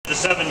the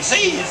seven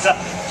seas,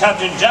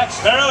 Captain Jack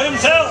Sparrow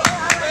himself.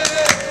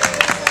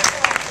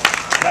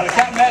 Now, the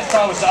captain has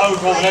promised to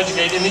outgrow and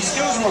educate in the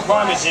skills and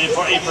requirements needed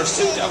for a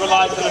pursuit of a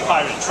life in the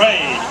pirate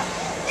trade.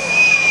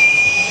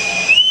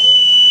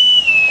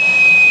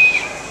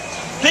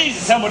 Please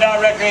assemble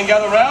directly and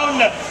gather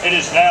round. It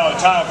is now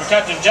time for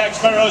Captain Jack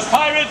Sparrow's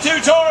pirate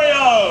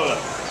tutorial.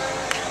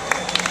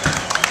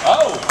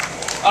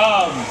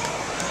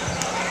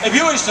 If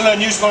you wish to learn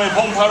useful and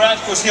important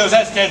piratical skills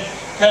that can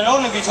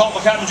only be taught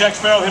by Captain Jack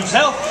Sparrow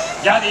himself,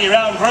 gather ye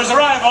round for his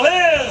arrival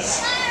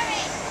is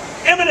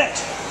imminent.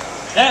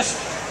 Yes,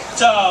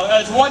 so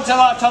it's a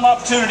once-in-a-lifetime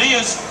opportunity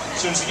as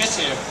soon as he gets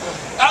here.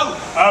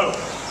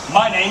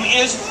 My name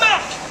is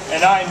Mack,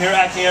 and I am here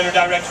acting under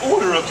direct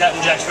order of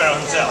Captain Jack Sparrow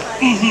himself.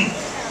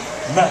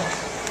 Mack,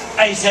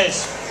 he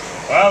says,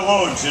 I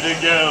want you to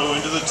go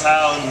into the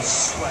town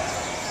square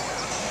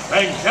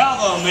and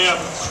gather me a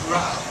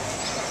crowd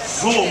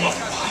full of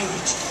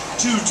pirate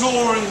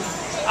tutorial.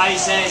 I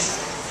says,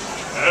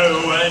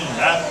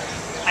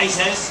 I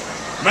says,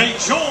 make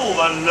sure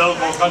the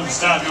local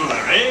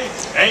constabulary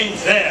ain't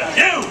there.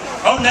 You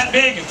on that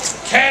big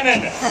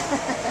cannon.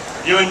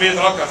 You wouldn't be the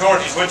local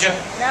authorities, would you?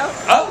 No.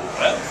 Oh,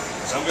 well,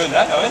 some good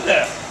that now, isn't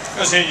there?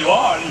 Because here you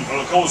are, and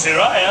well, of course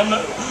here I am.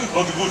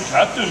 But the good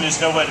captain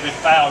is nowhere to be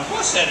found.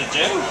 What's there to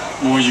do?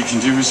 All you can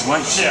do is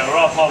wait. Yeah,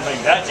 rough old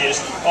thing that is.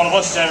 All of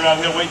us standing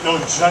around here waiting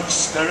on Jack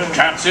Sparrow.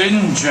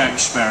 Captain Jack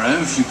Sparrow,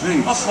 if you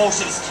please. Of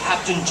course it's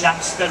Captain Jack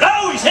Sparrow.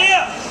 Oh, he's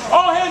here!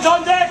 All hands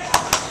on deck!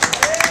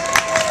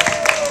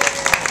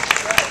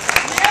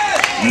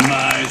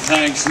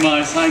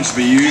 My thanks,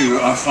 but you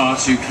are far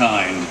too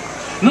kind.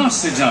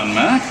 Nicely done,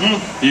 Mack.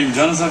 You've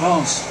done as I've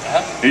asked.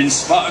 In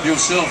spite of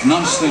yourself,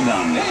 nicely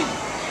done.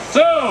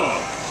 So,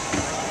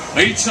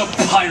 it's a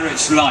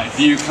pirate's life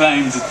you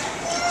claim to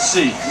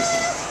seek.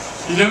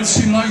 You don't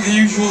seem like the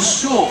usual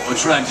sort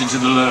attracted to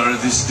the lure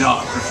of this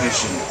dark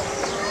profession.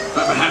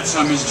 But perhaps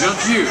I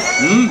misjudge you,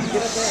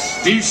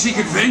 Do you seek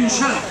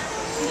adventure?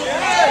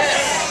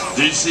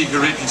 Do you seek a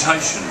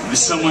reputation as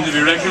someone to be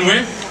reckoned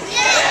with?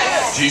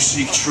 Do you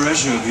seek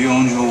treasure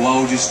beyond your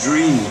wildest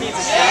dreams?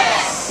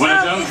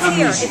 Well, don't come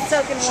easy.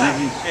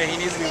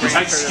 It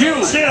takes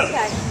skill,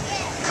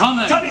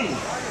 cunning,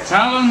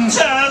 talent,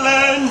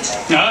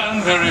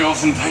 and very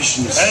often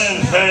patience.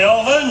 And very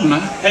often?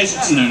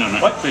 Patience? No.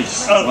 What?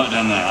 Please, right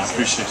down there. I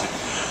appreciate it.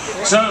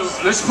 So,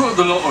 let's put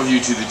the lot of you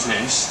to the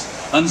test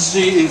and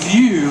see if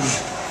you've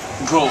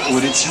got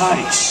what it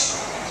takes.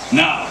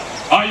 Now,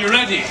 are you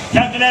ready?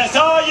 Captain S,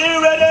 are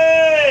you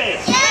ready?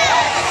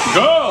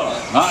 Good.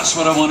 That's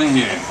what I want to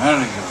hear.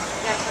 Very good.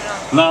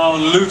 Now,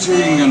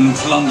 looting and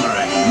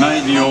plundering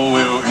may be all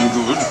well and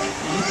good,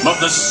 but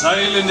the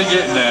sailing to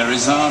get there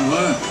is hard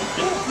work.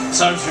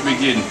 So to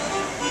begin,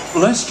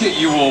 let's get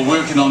you all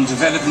working on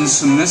developing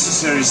some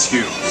necessary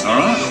skills, all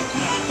right?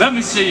 Let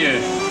me see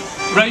you.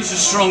 Raise your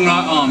strong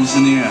right arms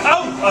in the air.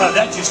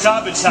 That's your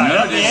starboard side. There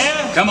Up it the is.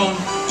 air. Come on,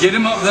 get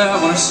him up there. I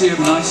want to see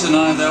him nice and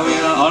high. There we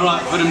are. All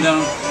right, put him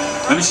down.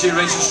 Let me see you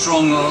raise your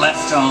strong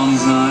left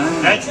arms now.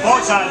 That's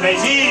port side,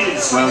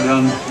 mateys. Well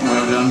done,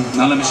 well done.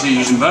 Now let me see you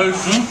using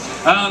both.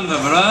 And the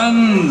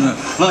brand,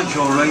 like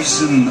you're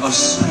raising a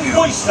sail.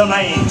 Hoist the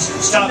mains.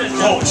 Starboard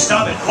port,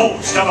 starboard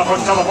port, starboard port,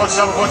 starboard port,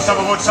 starboard port,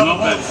 starboard port, starboard port.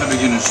 Not bad for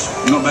beginners.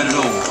 Not bad at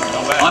all.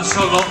 Not bad. I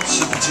saw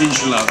lots of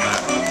potential out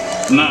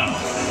there. Now,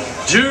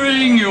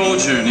 during your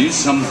journey,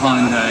 some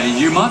fine day,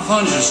 you might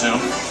find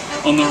yourself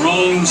on the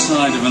wrong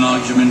side of an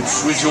argument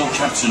with your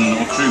captain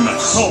or crewmate.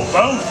 Oh,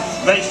 well,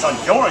 based on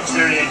your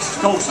experience,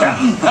 of course,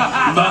 Captain.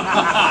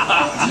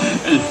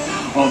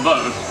 Or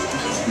both,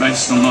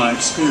 based on my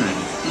experience.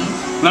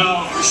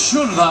 Now,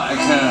 should that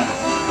occur,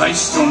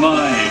 based on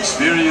my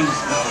experience,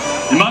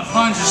 you might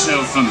find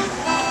yourself,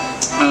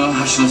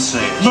 how shall I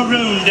say it?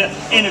 Marooned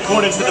in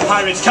accordance with the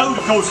pirate's code,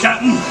 of course,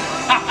 Captain.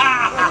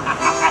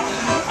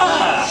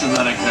 Should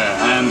that occur,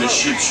 and the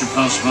ship should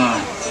pass by,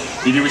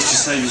 if you wish to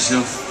save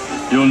yourself,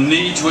 you'll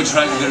need to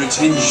attract their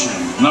attention,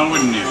 now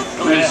wouldn't you?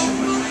 Yes.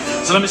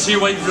 So let me see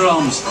you wave your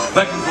arms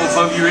back and forth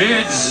over your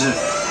heads.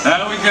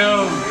 There we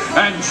go,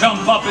 and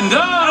jump up and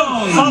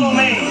down. Follow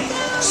me.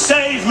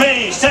 Save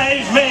me,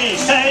 save me,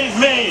 save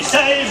me,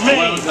 save me.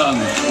 Well done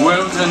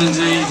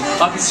indeed.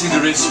 I can see the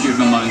rescue of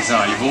my mind's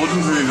eye. You've all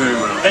done very, very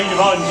well. Beg your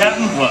pardon,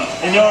 Captain. What?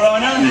 In your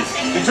honour,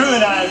 the crew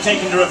and I have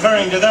taken to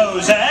referring to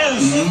those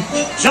as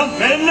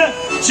Jumpin'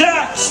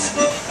 Jacks.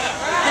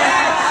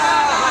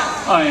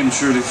 I am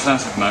truly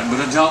flattered, Mack,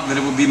 but I doubt that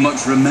it will be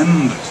much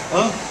remembered.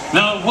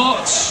 Now,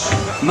 what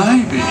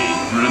may be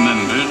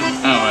remembered,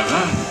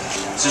 however,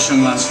 it's this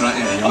young lass right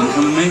here. You want to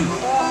come with me?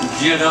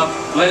 Get up.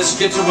 Let's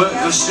get to work.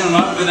 There's soon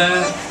over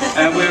there.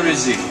 And where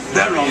is he?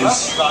 There he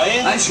is.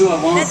 That's who I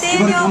want.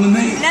 You want to come with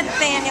me?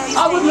 Nathaniel,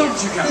 I would love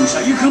to, Captain. So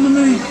you come with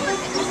me?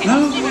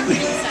 No? You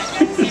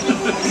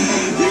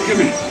come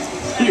here.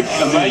 You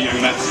come here,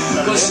 young man.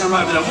 Go stand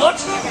right there. What?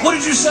 What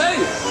did you say?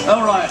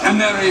 All right, and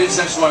there he is.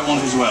 That's what I want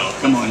as well.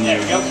 Come on, you.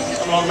 There you go.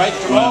 Come along, mate.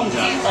 Come along.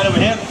 Right over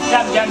here.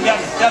 Gab.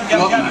 Beg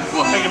your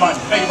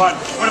pardon.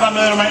 What about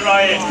my little mate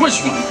right here?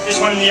 Which one? This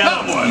one in the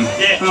That yellow. one?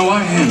 Yeah. No,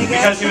 why him?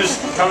 Because he was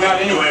coming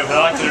out anyway,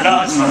 whether I liked it or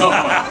not.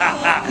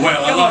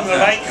 Well, I like that.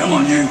 Mate. Come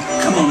on, you.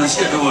 Come on,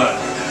 let's get to work.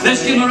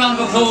 Let's give him a round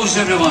of applause,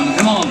 everyone.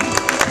 Come on.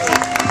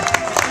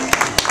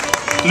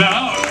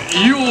 Now,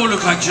 you all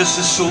look like just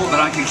the sort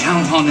that I can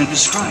count on and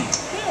describe.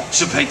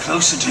 So pay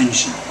close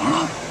attention, all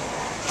right?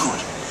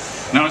 Good.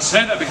 Now, I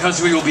say that because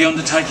we will be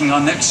undertaking our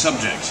next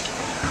subject.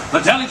 The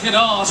delicate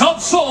art of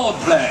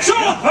swordplay.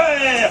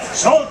 Swordplay!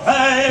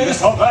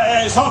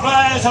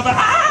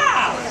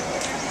 Ah!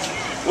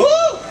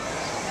 Woo!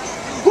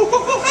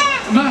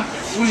 Mack,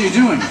 what are you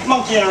doing?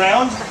 Monkeying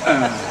around.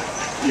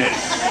 Yes.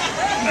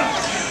 No.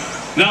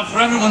 Now, for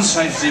everyone's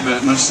safety,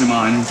 but mostly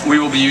mine, we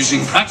will be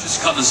using practice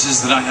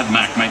cutlasses that I had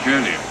Mack make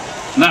earlier.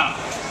 Now,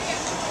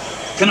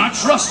 can I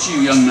trust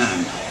you, young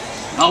man?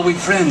 Are we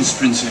friends,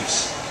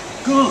 Princess?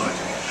 Good.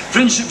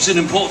 Friendship's an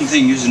important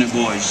thing, isn't it,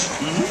 boys?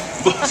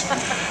 But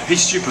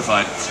he's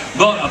stupefied.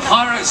 But a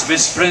pirate's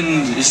best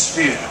friend is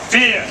fear.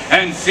 Fear.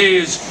 And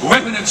fear's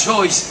weapon of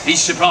choice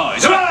is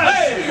surprise.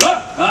 Surprise!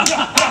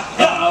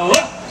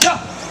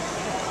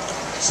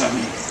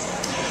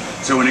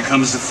 So when it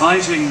comes to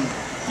fighting,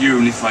 you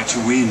only fight to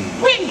win.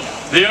 Win!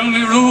 The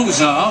only rules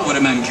are what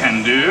a man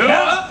can do.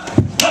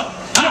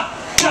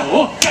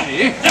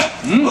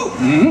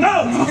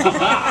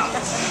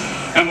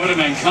 And what a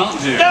man can't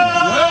do.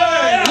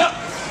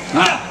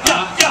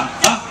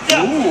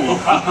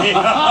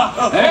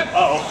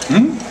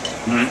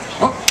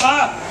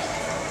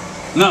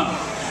 Now,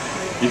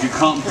 if you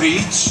can't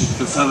beat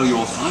the fellow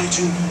you're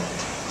fighting,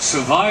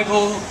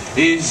 survival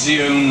is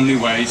the only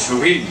way to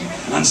win.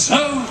 And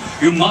so,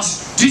 you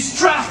must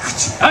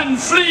distract and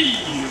flee.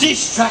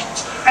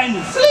 Distract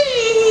and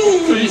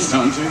flee! Please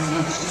don't do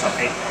that.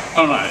 Okay.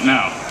 Alright,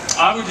 now,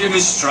 I will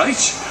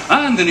demonstrate,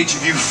 and then each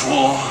of you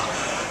four,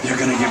 you're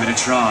going to give it a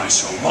try,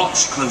 so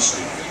watch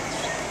closely.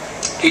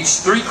 It's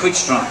 3 quick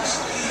strikes.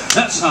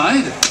 That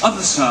side,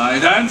 other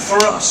side, and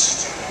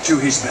thrust to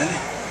his belly.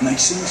 Make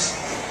sense?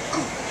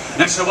 Good.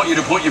 Next, I want you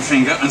to point your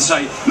finger and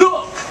say,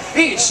 look,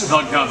 it's the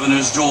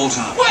governor's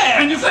daughter. Where?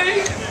 And you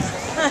flee.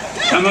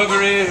 Come over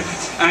here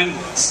and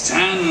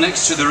stand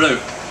next to the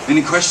rope.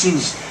 Any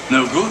questions?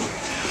 No good?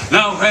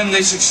 Now, when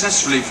they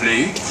successfully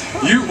flee,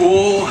 you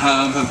all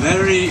have a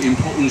very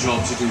important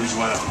job to do as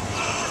well.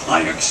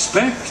 I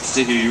expect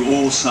to hear you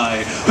all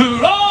say,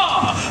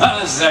 hurrah,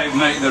 as they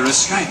make their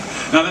escape.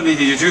 Now, let me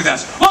hear you do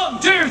that.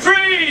 1, 2,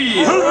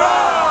 3!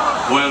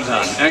 Hurrah! Well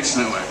done.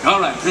 Excellent work. All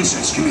right,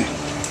 Princess, come here.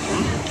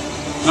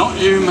 Not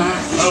you,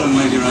 Mack. This young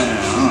lady right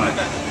there. All right.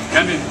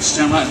 Come here.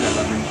 Stand right there,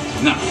 lovely.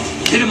 Now,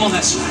 hit him on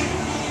that side.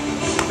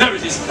 There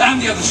it is.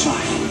 And the other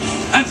side.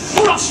 And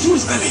thrust to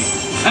his belly.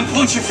 And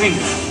point your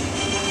finger.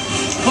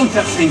 Point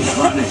that finger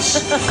like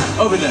this.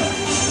 Over there.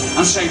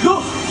 And say,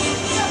 look.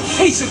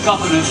 He's the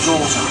governor's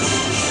daughter.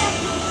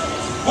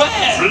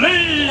 Where?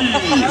 Flee!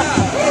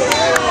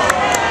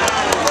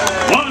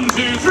 1,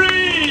 2, 3!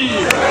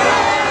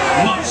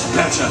 Much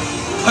better.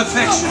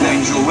 Perfection,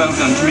 Angel. Well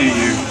done. Come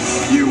here,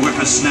 you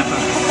whippersnapper.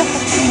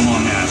 Come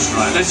on, that's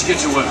right. Let's get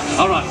to work.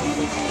 All right.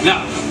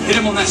 Now, hit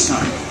him on that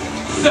side.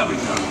 There we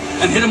go.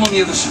 And hit him on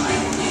the other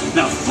side.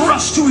 Now,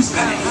 thrust to his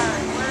belly.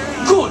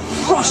 Good.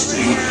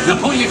 Thrusting. Now,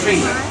 point your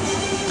finger.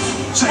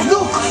 Say,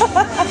 look.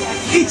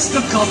 It's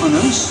the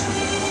governor's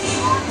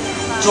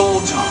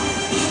daughter.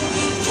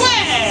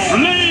 Where?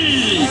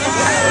 Flee! 1,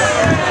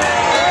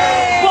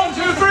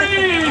 2, 3!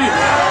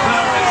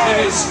 There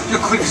it is.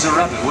 You're quick as a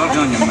rabbit. Well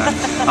done, young man.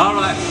 All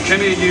right,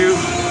 come here, you.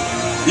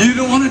 You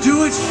don't want to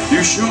do it?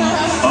 You sure?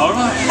 All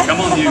right,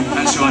 come on, you.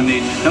 That's who I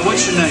need. Now,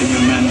 what's your name,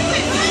 young man?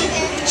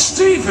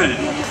 Stephen.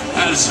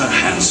 That's a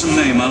handsome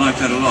name. I like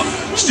that a lot.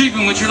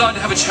 Stephen, would you like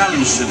to have a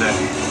challenge today?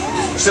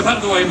 Step out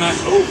of the way, Mack.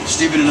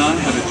 Stephen and I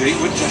have a date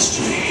with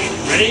destiny.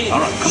 Ready? All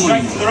right, come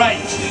Straight on. to the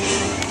right. To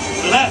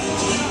the left.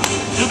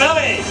 To the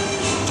belly.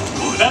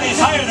 The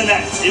belly's higher than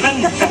that,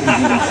 Stephen.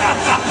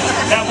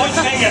 Now, point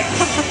your finger.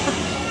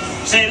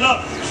 Say,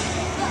 look.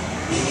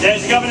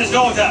 There's the governor's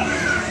daughter.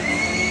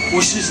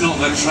 Well, she's not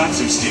that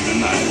attractive,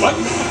 Stephen, no. What?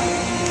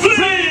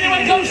 Flee! Here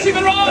I go,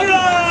 Stephen, right!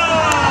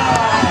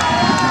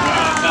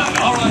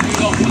 All right, you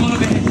go. Come on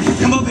over here.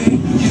 Come over here.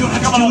 You don't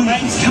have to do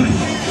anything.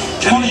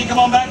 Come here. Come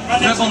on back.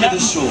 Right next Grab to onto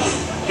the sword.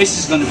 This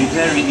is going to be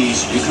very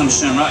easy. You come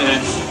stand right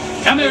here.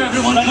 Come here,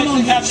 everyone. Right Come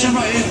on. next to the Stand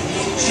right here.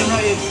 Stand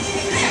right here.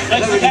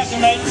 Next to the captain,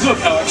 mate. Look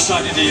how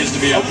excited he is to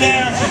be up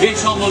there.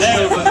 It's almost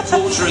over. The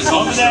torture is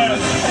almost over.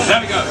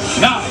 There we go.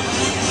 Now,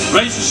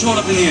 raise the sword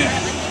up in the air.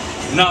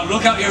 Now,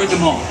 look out here at the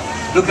mall.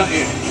 Look out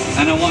here.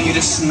 And I want you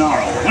to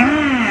snarl.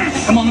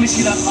 Come on, let me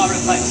see that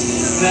pirate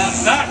face.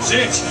 That's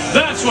it.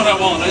 That's what I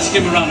want. Let's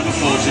give him a round of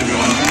applause,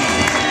 everyone.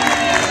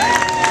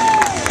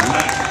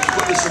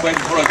 Put this away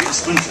before I get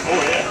splintered.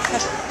 Oh, yeah.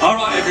 All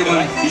right,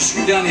 everyone. You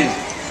scoot down here.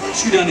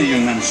 Scoot down here,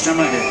 young man. Stand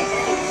right here.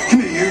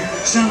 Come here, you.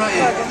 Stand right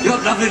here. You're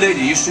a lovely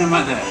lady. You stand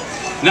right there.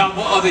 Now,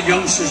 what other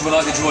youngsters would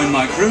like to join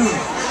my crew?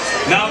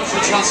 Now it's your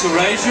chance to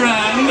raise your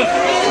hand,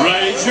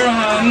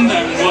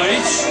 and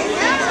wait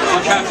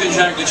for Captain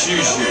Jack to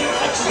choose you.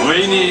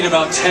 We need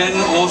about 10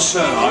 or so.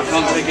 I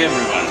can't take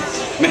everyone.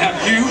 We have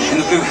you in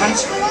the blue hat,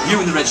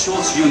 you in the red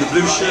shorts, you in the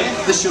blue shirt,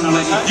 this young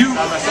lady, you,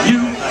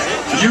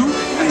 and you,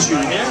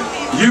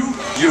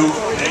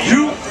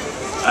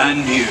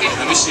 and you.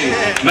 Let me see.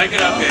 Make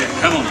it up here.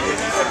 Come on.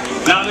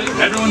 Now,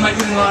 everyone make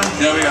it in line.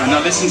 There we are. Now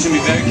listen to me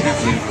very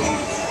carefully,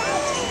 everyone.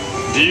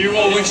 Do you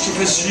all wish to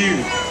pursue?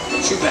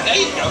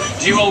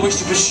 Do you all wish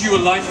to pursue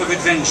a life of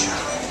adventure?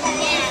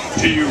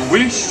 Do you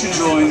wish to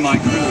join my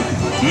crew?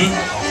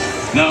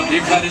 Now,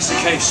 if that is the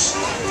case,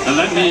 then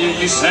let me hear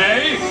you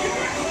say,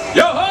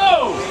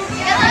 yo-ho!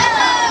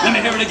 Yo-ho! Let me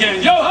hear it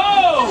again,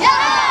 yo-ho!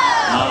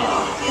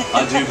 Yo-ho!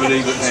 I do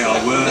believe that they are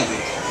worthy.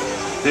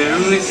 The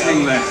only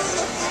thing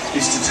left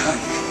is to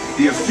take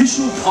the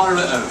official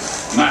pirate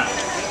oath. Mack,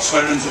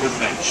 swear into the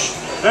pledge.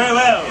 Very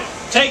well.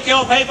 Take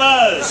your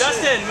papers.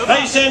 Justin,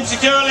 place them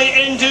securely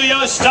into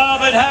your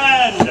starboard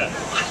hand.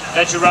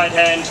 That's your right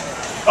hand.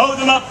 Hold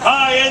them up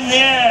high in the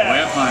air.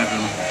 Way up high,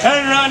 Bill.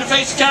 Turn around and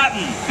face the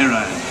captain. Here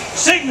I am.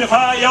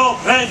 Signify your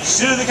pledge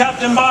to the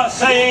captain by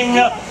saying,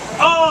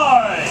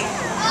 I.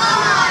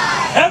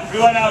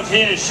 Everyone out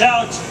here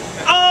shout,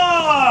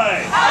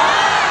 I.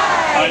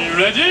 Are you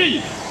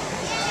ready?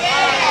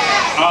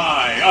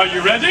 I. Are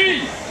you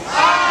ready?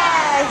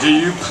 Do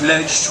you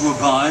pledge to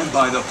abide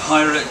by the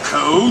pirate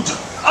code?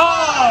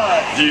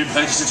 I. Do you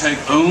pledge to take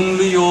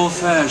only your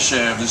fair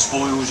share of the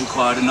spoils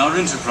acquired in our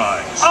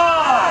enterprise?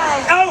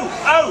 I.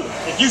 Oh!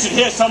 If you should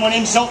hear someone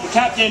insult the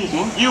captain,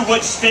 you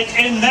would spit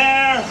in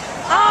there.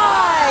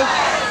 I.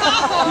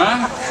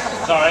 Mack?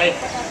 Sorry.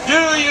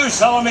 Do you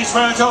solemnly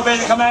swear to obey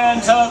the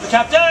commands of the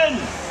captain?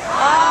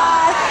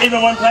 I.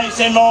 Even when placed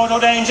in mortal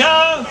danger?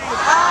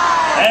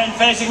 I. And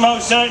facing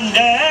most certain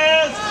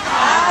death?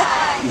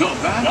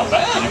 Not bad. Not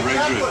bad. You break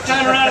through.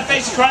 Turn around and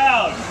face the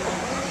crowd.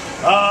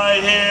 I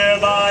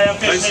hereby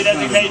officially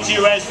designate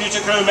you as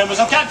future crew members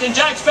of Captain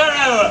Jack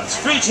Sparrow.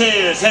 3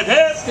 cheers. Hip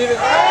hip. Hip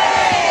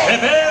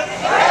hip.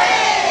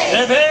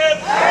 Hip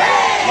hip.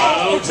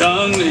 Well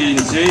done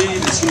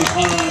indeed. It's been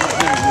fun.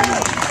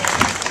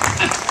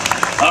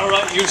 All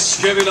right, you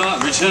scurvy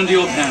lot, return to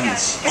your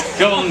parents.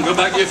 Go on, go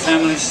back to your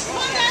families.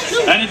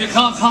 And if you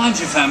can't find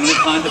your family,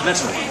 find a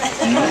better one.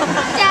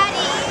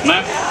 Daddy.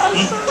 Mack,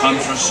 time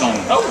for a song.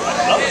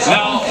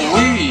 Now,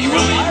 we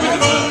will lead with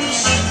the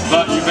verse,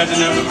 but you better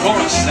know the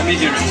chorus. Let me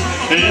hear it.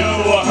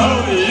 Yo-ho,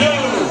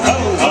 yo-ho,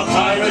 a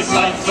pirate's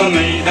life for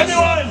me. That's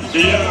right.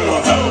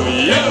 Yo-ho,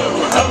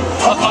 yo-ho,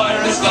 a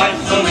pirate's life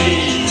for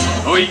me.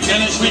 We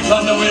pillage, we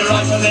plunder, we're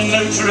rifling,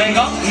 lootering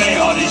up in the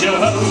hearties,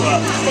 yo-ho.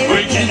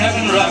 We kidnap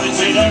and ravage,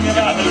 we don't give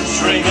out,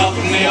 lootering up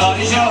in the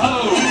hearties,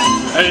 yo-ho.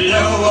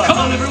 Yo-ho, come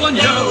on everyone,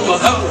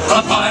 yo-ho,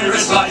 a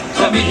pirate's life,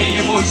 let me hear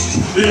your voice.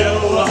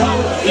 Yo-ho,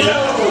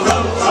 yo-ho,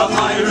 a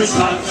pirate's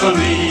life for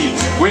me.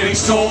 We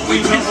extort,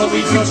 we pilfer,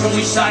 we filter,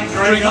 we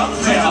sanctuary up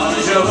in the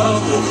hearties, yo-ho.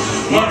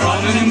 We're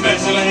on and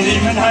embezzle and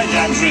even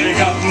hijack,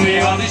 rig up in the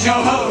hearties,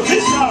 yo-ho.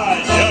 This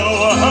side,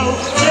 yo-ho,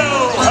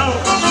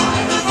 yo-ho.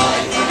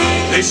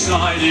 This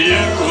side,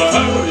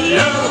 yo-ho,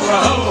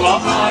 yo-ho, a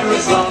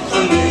pirate's love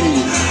for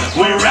me.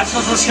 We're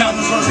rascals, we're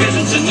scoundrels, we're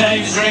villains and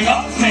knaves, ring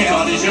up me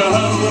hearties,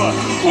 yo-ho.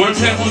 We're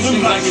devils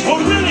and black,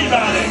 we're really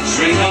bad eggs,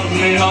 ring up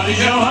me hearties,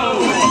 yo-ho.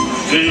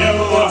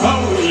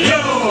 Yo-ho,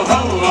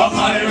 yo-ho, a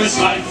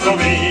pirate's life for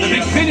me. The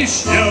big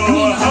finish,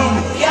 yo-ho,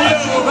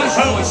 yo-ho, a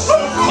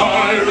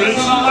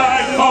pirate's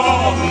life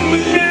for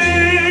me.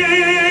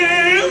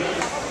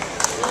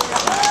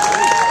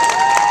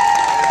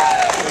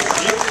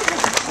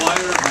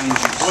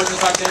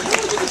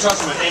 You can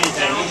trust them with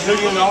anything,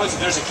 including the knowledge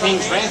that there's a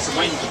king's ransom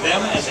waiting for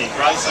them as a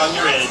price on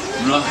your head.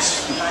 Right.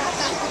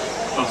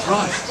 A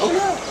price? Oh,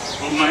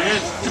 yeah. On my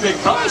head? It's a big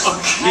price. A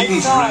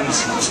king's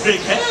ransom. It's a big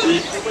head.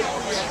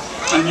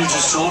 And you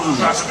just told him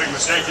that. That's a big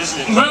mistake,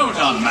 isn't it? Well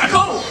done, Mack.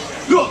 Oh,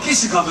 look,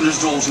 it's the governor's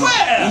daughter.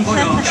 Where?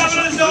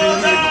 Governor's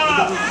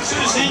daughter!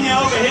 Should have seen you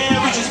over here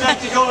with your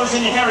spectacles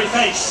and your hairy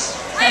face.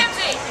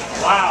 Ramsey.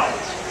 Wow.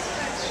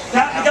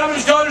 The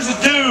governor's daughter's a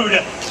dude.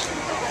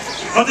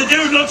 But the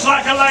dude looks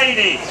like a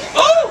lady.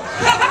 Oh!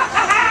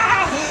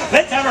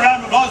 Let's have a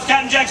round of applause for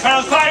Captain Jack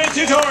Sparrow's pirate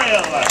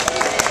tutorial.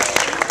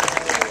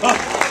 Oh,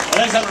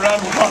 let's have a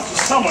round of applause for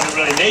someone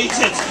who really needs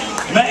it.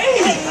 May!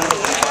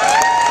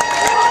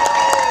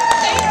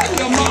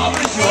 You're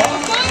marvelous, you are.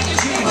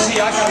 As you can see,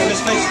 I come to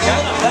this place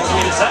again. That's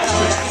me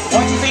disastrous.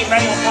 Watch your feet,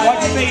 mate.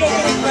 Watch your feet.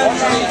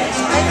 Watch your feet.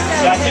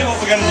 Yeah, I tell you what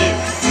we're going to do.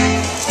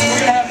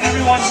 We're going to have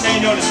everyone stay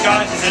in your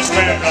disguises and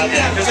wear it right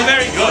there, because they're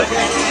very good.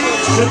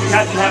 Should the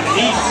captain have a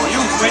need for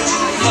you, which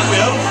he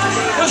will,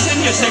 he'll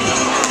send you a signal.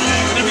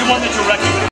 It'll be one that you'll recognize.